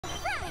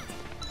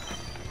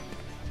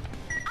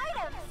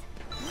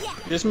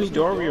This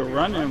Midoriya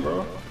running,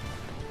 bro.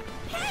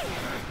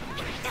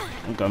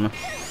 I'm coming.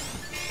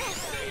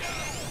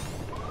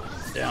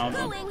 Down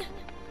him.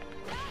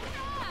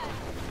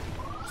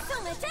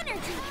 So much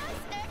energy.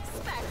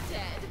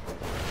 Expected.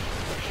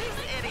 These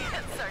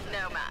idiots are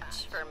no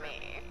match for me.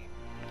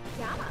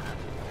 Yeah.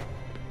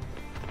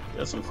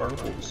 Got some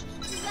purples.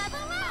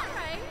 Level up.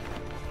 Right.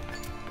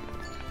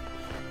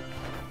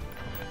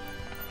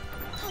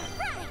 All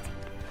right.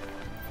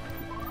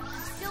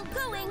 Still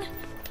going.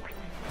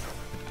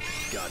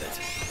 Got it.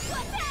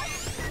 Watch out.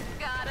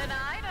 Got an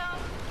item.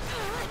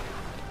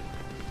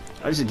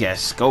 I just got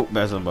scoped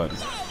by somebody.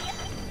 So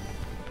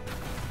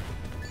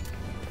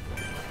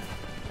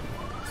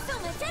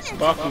much energy.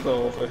 Bakugo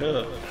over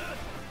here.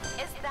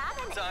 Is that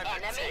an Time to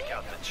enemy? take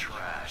out the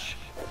trash.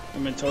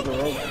 I'm in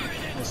Todoroki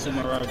and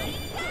Sumeragi.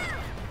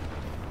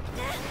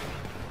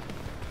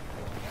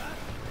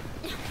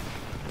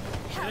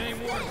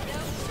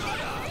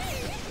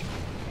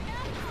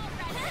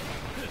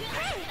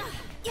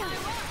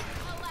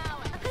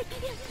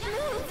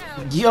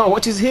 Yo,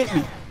 what just hit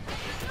me?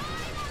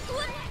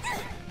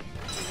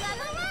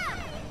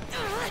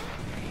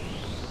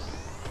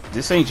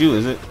 This ain't you,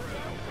 is it?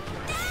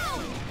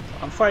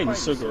 I'm fighting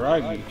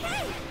Sugaragi.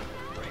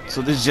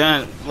 So this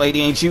giant lady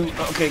ain't you?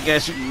 Okay,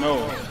 guess you.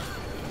 No.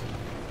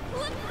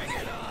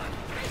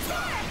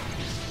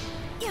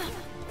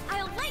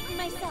 I'll lighten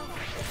myself.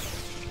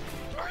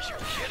 Are you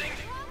kidding?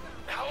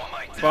 How am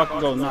I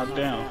Bakugo knocked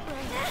down.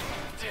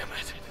 Damn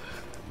it.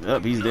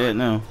 Yup, he's dead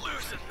now.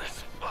 Losing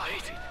this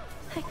fight.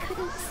 I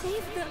couldn't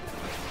save them.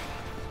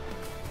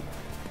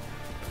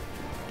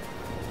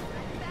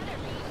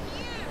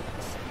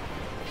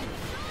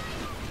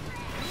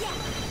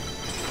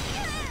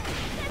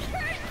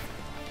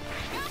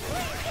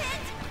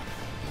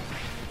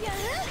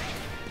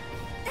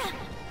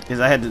 Cause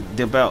I had to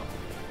dip out.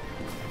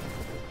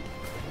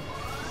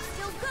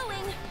 Still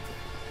going.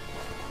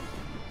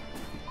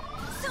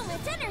 So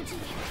much energy.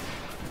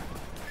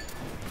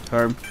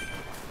 Herb.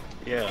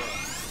 Yeah.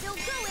 Still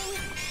going.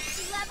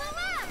 Level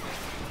up.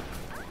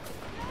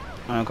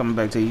 I'm coming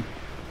back to you.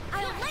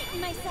 I'll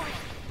lighten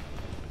myself.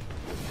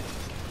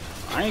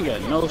 I ain't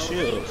got no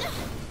shields.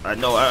 I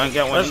know I ain't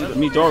got one That's either.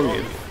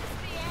 Midoriya.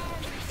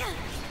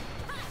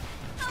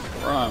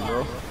 Run,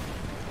 bro.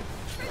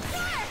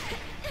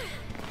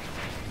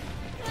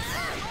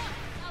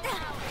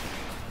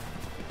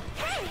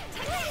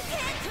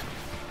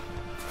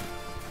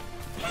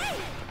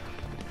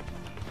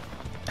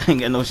 I ain't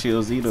got no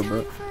shields either,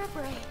 bro. For a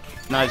break.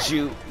 Not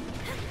you.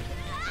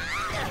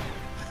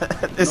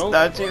 It's Nope.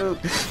 not you.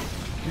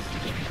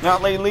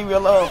 Not lady, leave me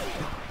alone.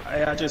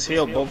 I just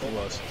healed both of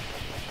us.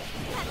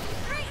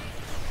 Great.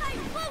 I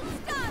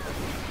won't stop.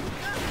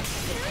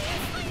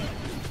 Seriously?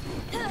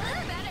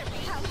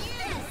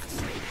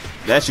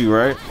 That's you,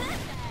 right?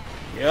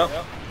 Yep.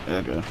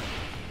 Okay.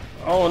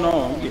 Oh no,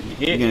 I'm getting hit.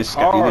 You're getting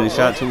hard,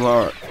 shot bro. too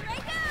hard.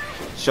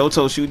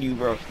 Shoto shooting you,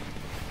 bro.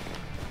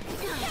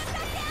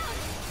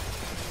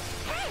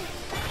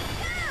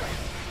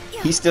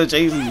 He's still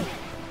chasing you.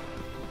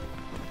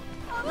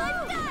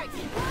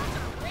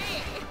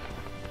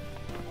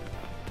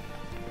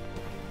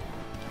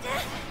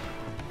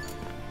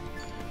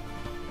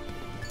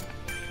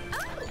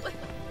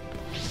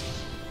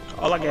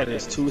 All I got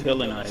is 2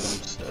 healing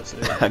items. That's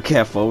it. I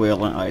got 4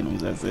 healing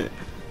items, that's it.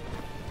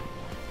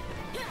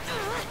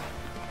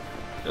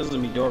 This is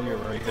Midoriya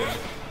right here.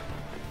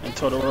 And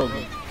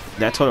Todoroki.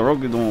 That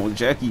Todoroki the one with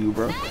Jackie you,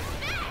 bro.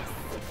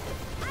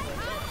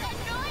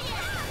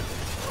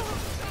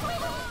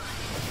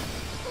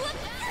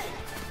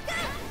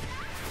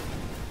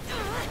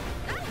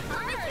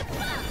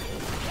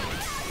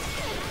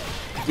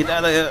 Get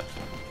out of here.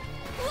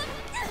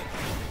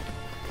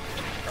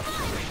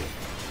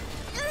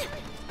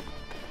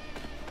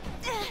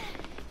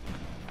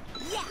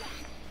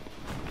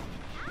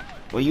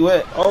 Where you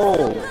at?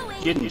 Oh,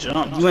 getting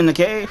jumped. You in the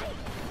cave?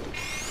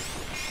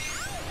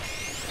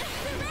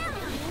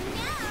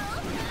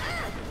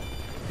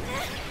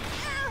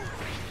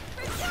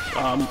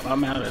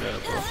 I'm out of there,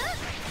 bro.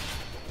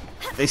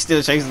 They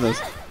still chasing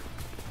us.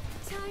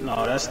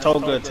 No, that's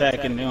Toga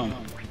attacking them.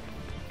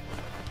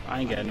 I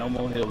ain't got no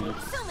more healing.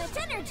 So much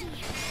energy.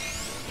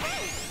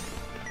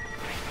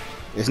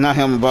 It's not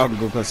him and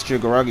Bakugo because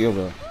Shigaraki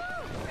over there.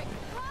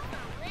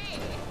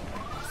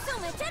 So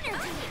much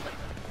energy.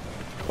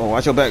 Oh,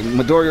 watch your back.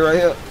 Midoriya right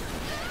here.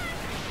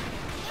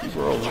 Keep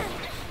rolling.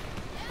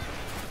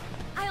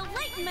 I'll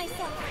lighten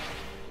myself.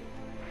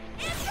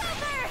 It's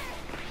over.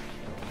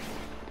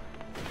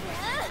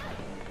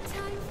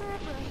 Time for a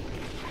break.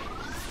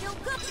 Still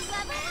good.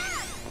 Level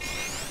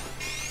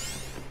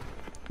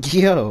up.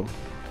 Yo.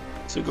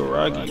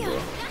 Sugaragi, bro.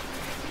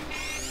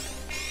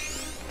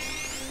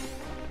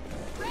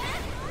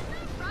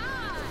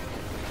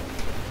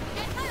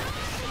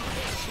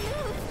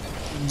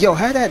 Yo,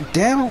 how that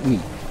down me?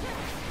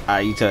 Ah,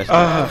 you touched it.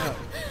 Oh,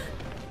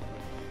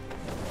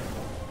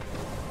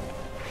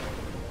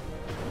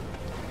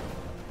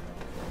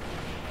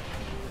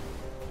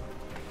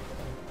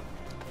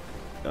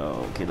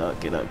 get up,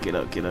 get up, get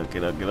up, get up,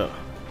 get up, get up.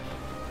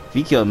 If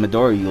he killed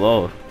Midori, you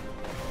lost.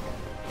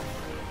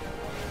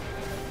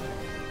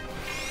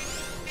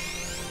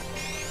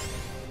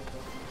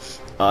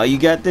 Oh, you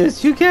got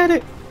this. You got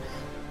it.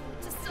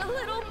 Just a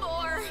little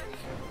more.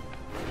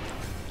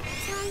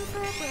 Time for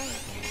a break.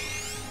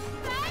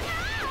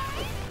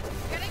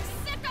 Getting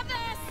sick of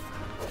this.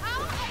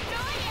 How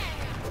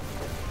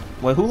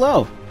annoying! Wait, who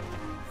lost?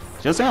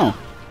 Just him.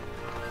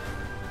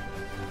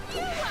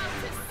 You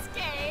won't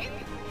escape.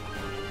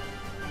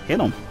 Hit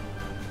him.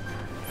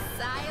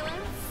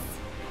 Silence.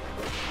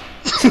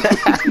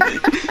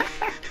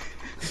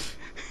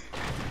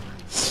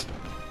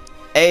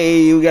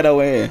 Hey, you gotta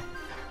win.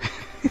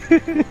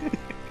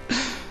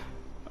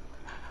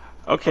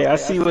 Okay, I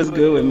see what's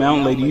good with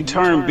Mountain Lady. You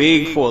turn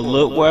big for a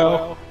little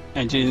while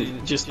and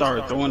just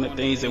start throwing the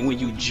things, and when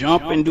you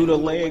jump and do the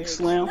leg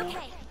slam,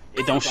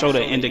 it don't show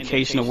the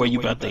indication of where you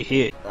about to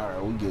hit.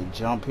 Alright, we get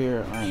jump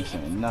here. I ain't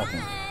saying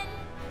nothing.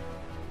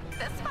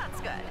 This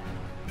spot's good.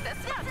 This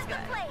spot's good.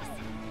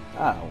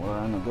 Ah,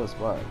 we're in a good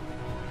spot.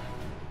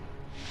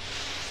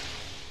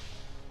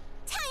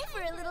 Time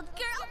for a little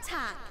girl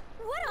talk.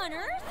 What on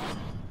earth?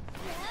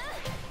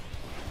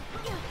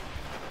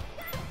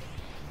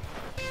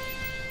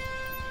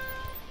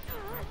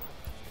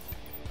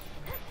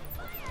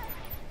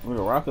 With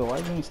a rocket, why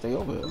didn't you stay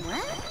over here? Level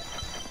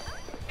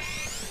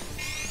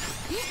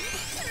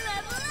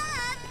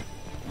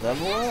up.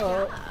 Level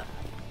up.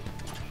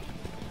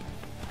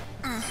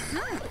 I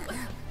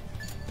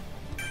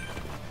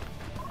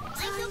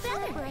feel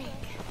better. Break.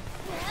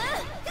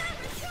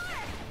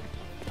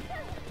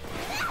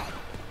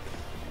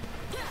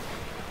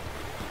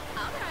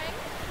 All right.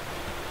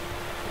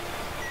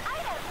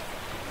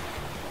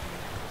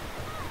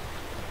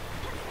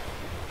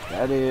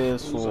 That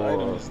is Whose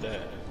item for is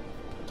that?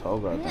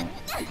 Toga, I think.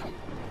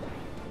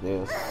 It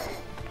is.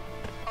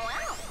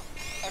 Well,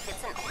 if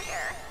it's an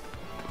order.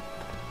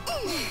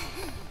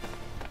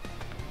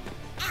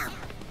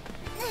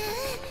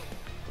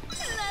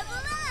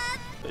 Level up.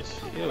 The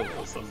shield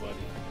for somebody.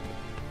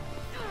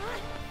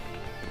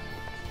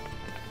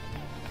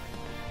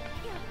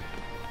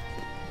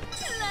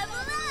 Level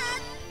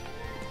up.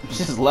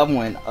 Just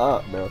leveling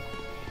up, bro.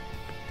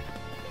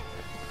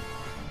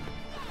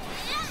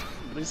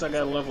 At least I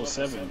got a level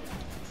 7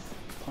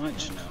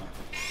 punch now.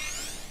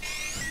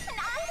 An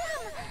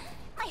item.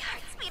 My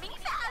heart's beating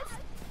fast.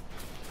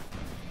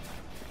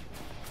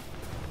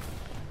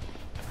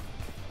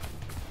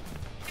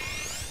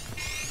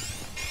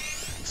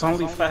 It's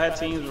only 5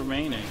 teams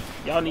remaining.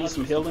 Y'all need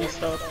some healing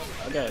stuff?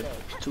 I got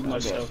too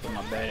much stuff in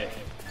my bag.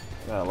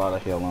 Got a lot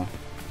of healing.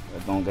 I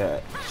don't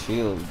got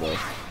shields, though.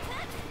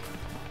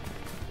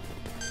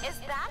 Is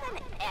that an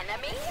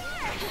enemy?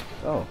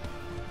 Oh.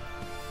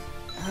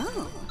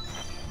 Oh.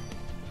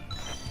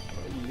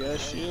 You got a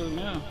shield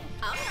now. All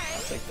I'll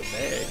right. take the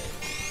bag.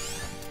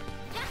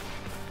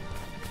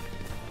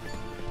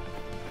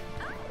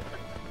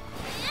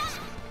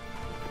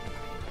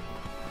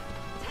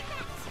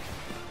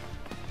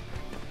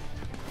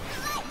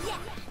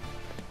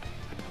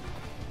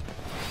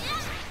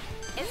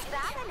 Is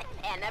that an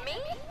enemy?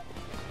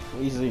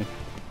 Easy.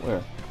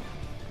 Where?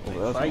 Over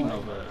there Fighting somewhere?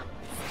 over there.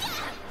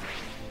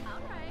 All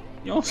right.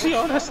 You don't see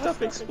all that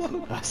stuff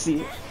explode? I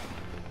see it.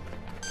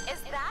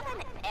 Is that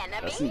an I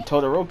enemy? see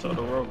Todoroki.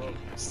 Todoroki.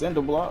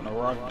 Cinder block. And the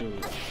rock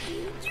dude. Drop.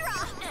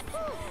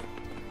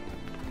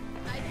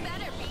 I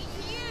better be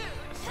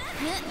huge.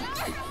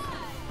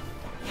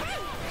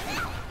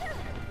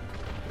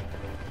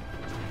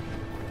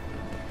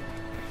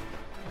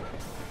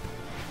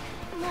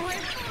 More blood.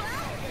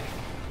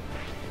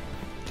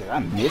 Did I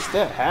miss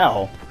that?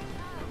 How?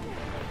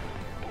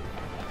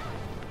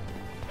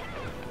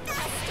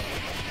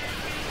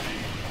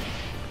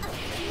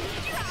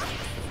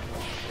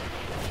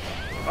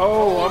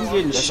 Oh, I'm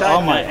getting That's shot all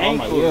in my, the all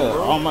my, ankle, yeah,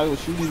 bro. all my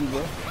was shooting you, bro.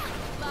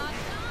 Locked on.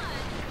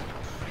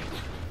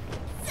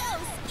 So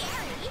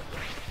scary.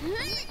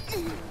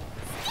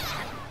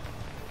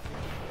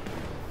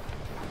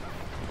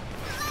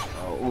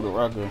 Oh, ooh, the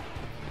rocker.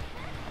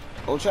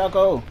 Oh,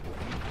 Chaco.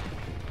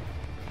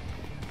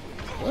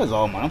 Where's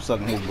all my? I'm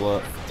sucking his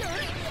blood.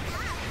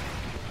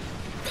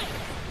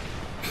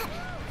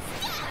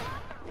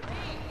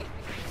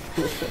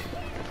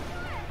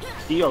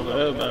 He over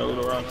there by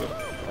Udoraka.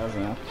 That's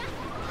him.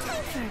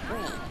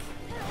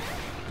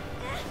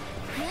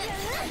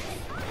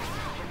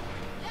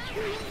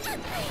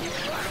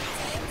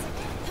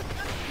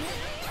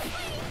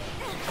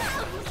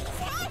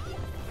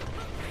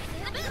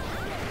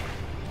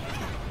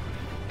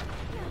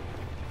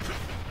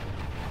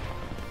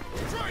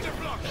 Try to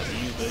block.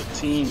 Use the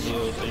team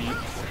heal thing.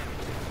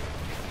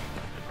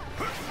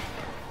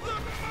 Look at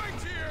my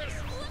tears.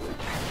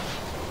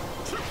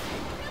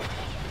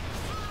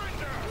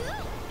 Surrender.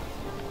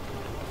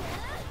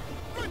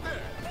 Right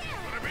there.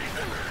 Wanna be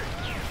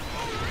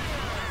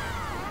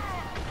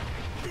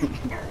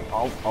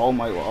All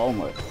might, all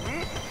might.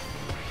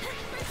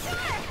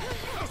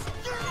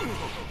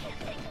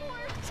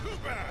 too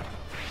bad.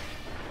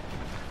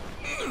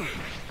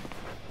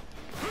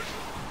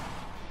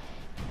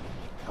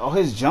 Oh,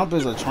 his jump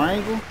is a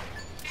triangle?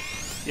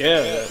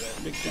 Yeah,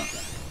 big jump.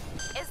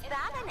 Is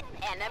that an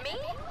enemy?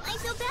 I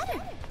feel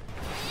better.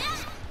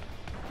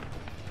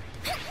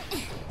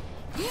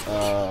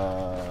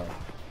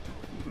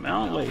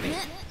 Mount lady.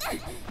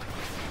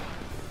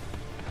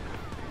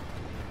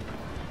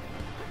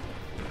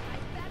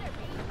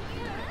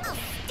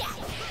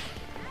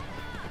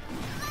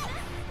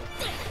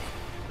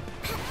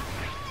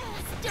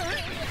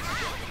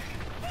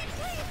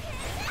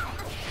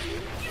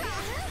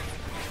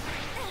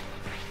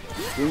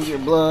 Give me your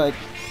blood.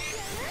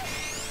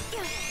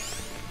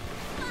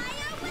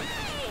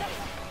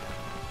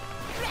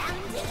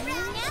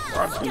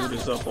 Rock dude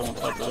is up on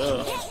top of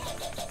that.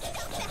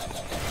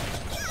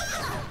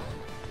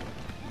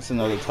 It's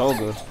another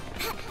Toga.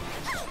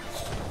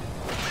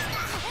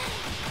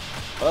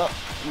 Oh,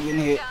 I'm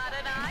getting hit.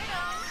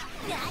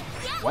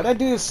 Why that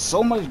do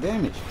so much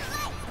damage?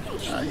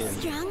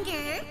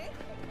 Stronger.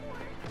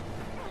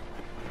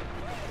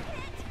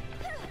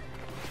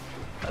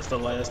 That's the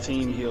last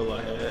team heal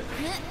I had.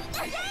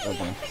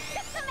 Okay.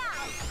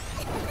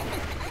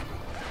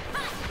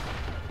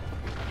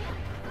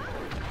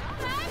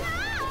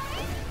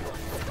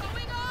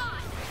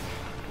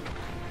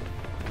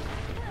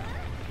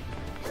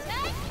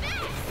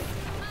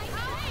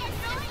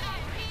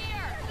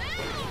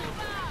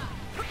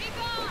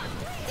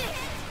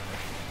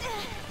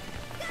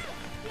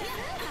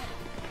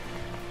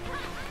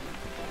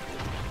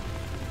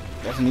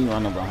 That's me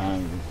running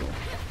behind you.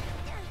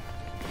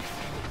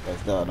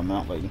 That's the other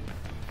mount lady.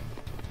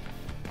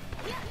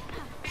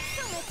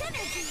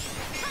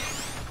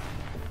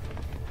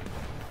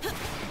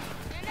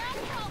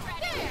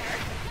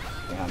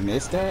 Did I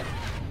miss that?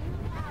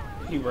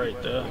 He right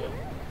there.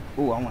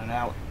 Ooh, I went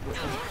out.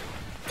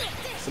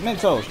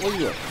 Cementos, where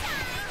you at?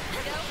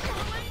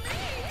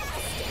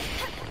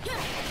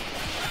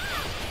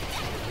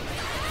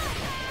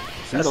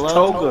 That's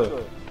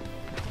Toga.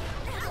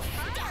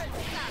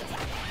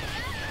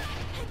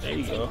 There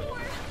you go.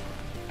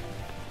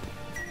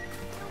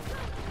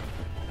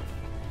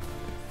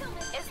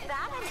 Is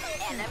that an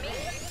enemy?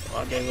 Oh,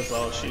 I gave us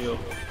all shield.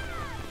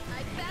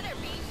 I better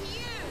be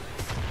huge.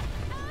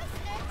 I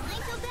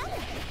feel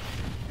better.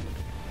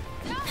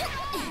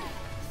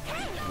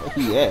 Where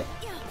he at?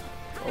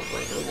 Over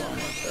here while I'm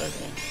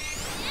attacking.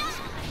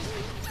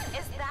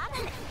 Is that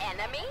an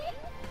enemy?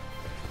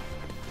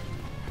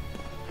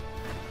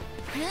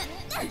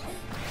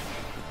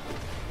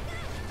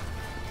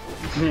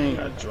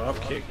 I drop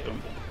kicked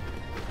him.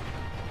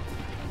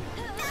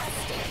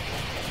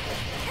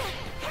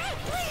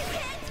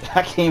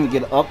 I can't even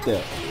get up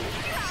there.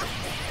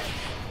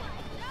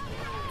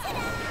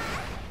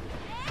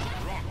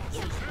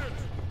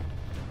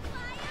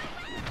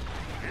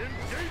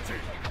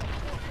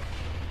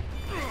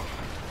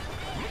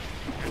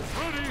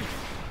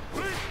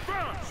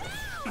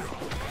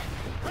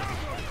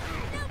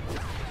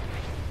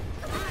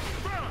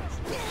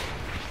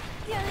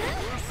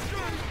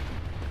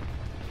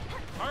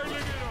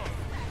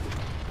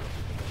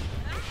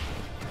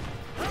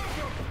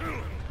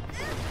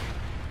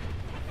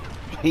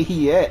 Where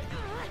he at?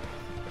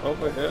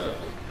 Over here.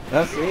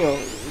 That's hell.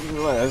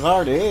 It's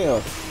hard to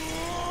hell.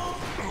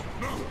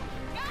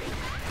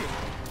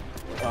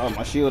 Oh,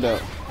 my shield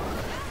up. Is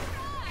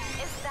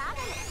that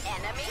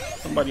an enemy?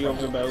 Somebody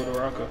over there by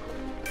Uraraka.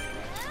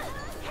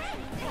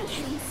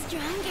 Getting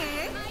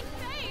stronger.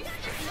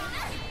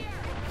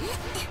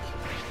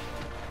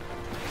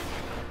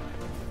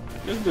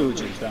 This dude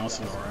just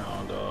bouncing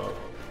around, dog.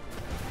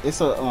 It's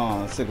a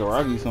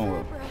Sakuragi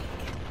somewhere.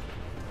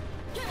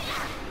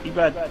 He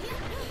got,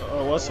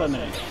 what's her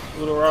name?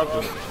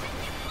 Uraraka.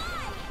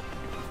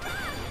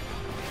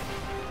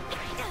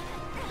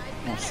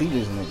 I don't see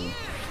this nigga.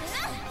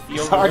 He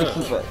It's over hard to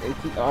there.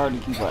 keep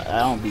an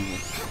eye on people.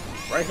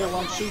 Right here where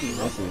I'm shooting,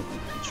 bro. That's it.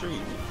 The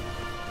tree.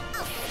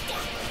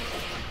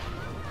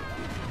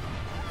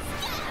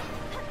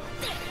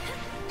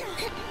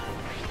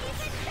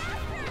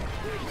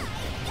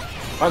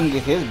 If I can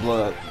get his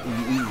blood,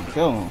 you can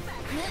kill him.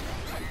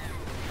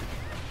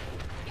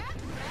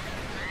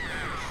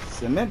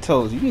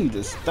 Cementos, you need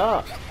to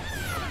stop.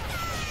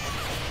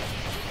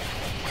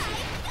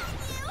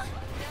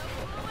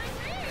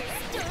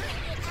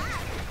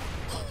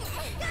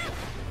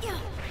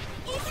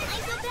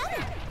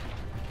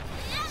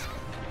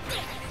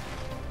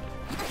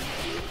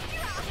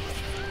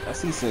 I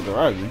see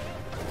Sakuragi.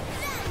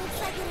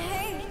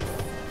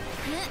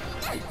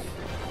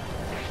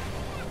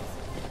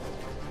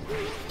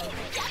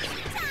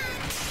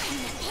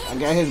 I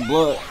got his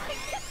blood.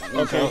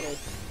 Okay.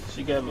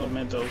 She got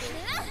mementos.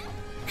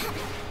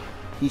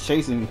 He's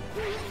chasing me.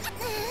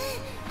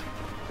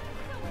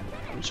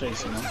 I'm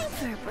chasing him.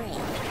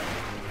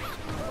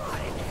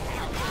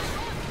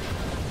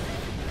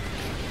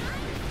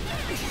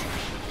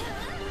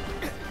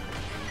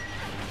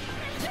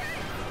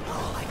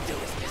 All I do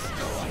is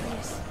destroy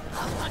this.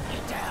 I'll hunt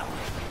you down.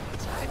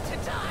 Time to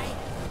die.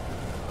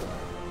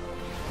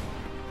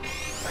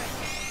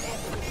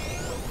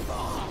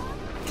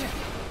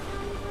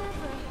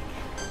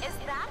 Is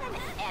that an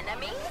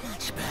enemy?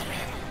 Much better.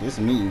 It's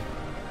me.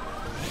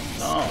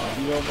 Oh,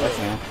 you over That's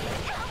there. him.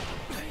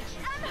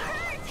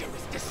 It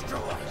was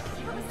destroyed.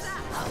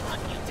 I'll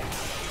hunt you down.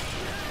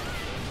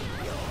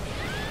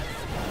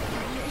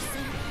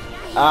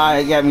 Ah,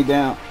 it got me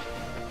down.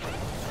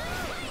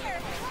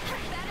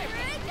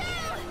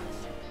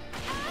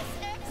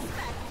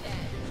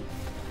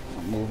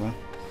 I'm moving.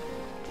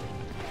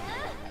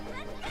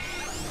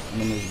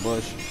 I'm in this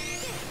bush.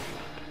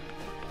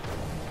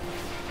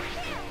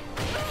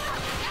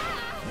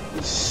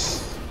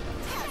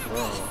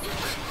 Bro,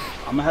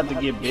 I'm gonna have to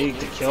get big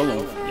to kill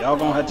him. Y'all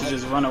gonna have to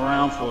just run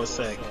around for a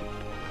sec.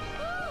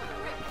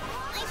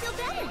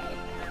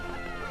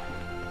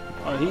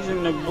 Oh, he's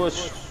in the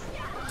bush.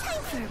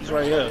 He's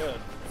right here.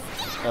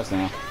 That's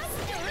him.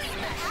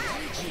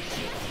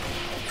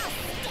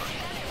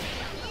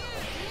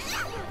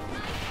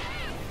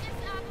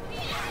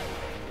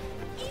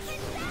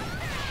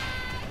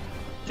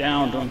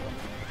 Downed him.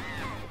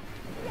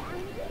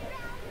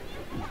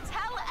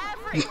 Tell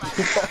everyone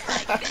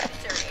about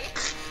victory.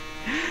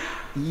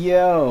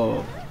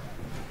 Yo,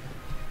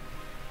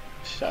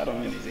 Shot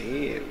him in his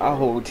head. our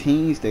whole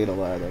team stayed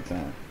alive that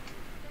time.